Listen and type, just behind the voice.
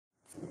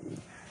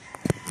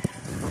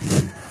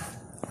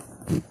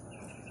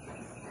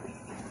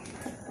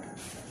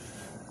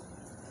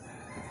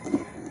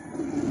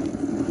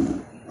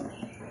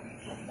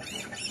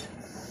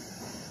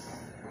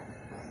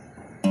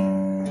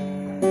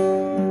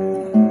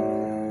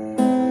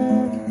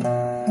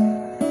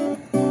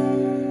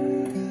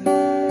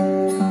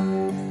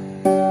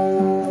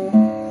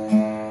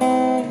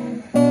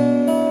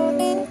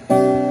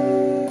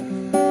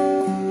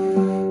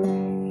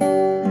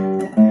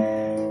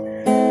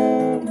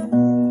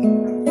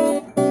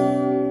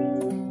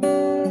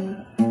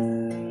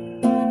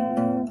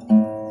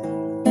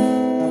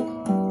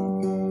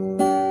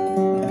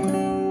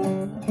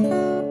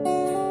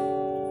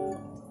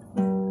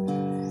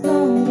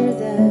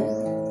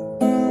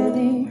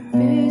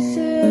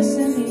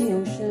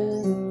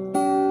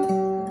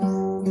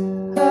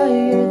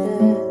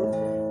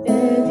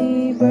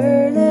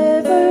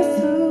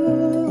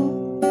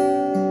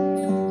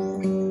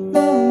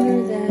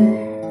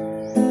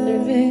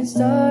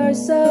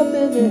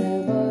been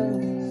there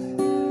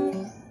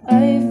once.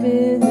 I've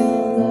been in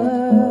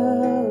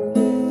love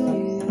with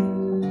you.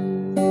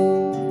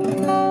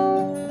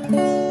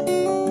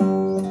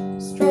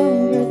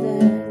 Stronger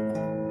than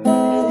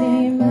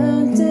any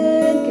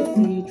mountain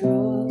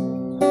cathedral,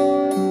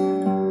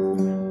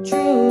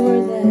 truer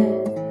than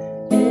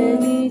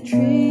any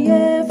tree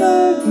ever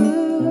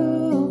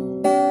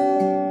grew,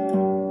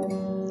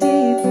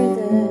 deeper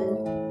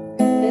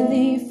than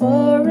any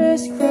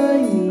forest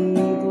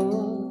primeval.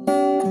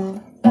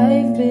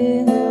 I've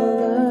been in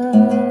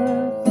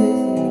love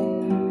with you.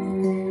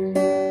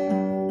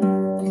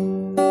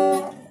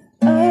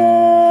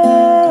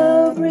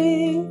 I'll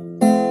bring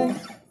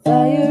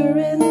fire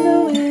in the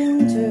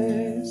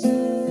winters.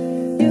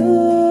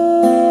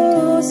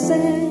 You'll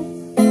send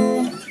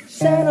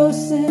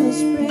shadows in the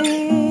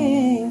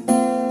spring.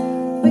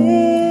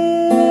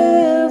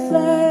 We'll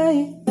fly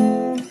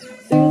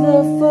through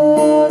the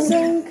falls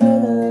and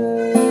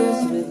colors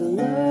with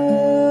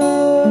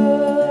love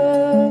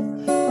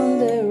on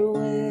their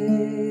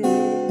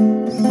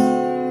wings.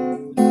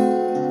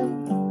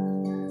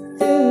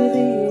 Through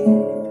the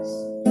years,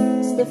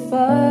 as the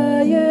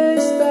fire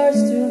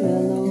starts to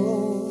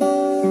mellow,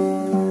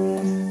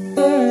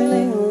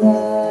 burning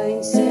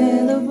lines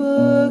in the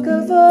book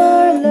of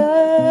our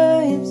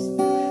lives,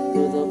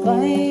 through the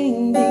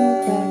binding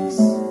cracks,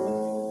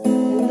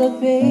 and the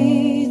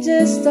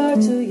pages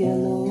start to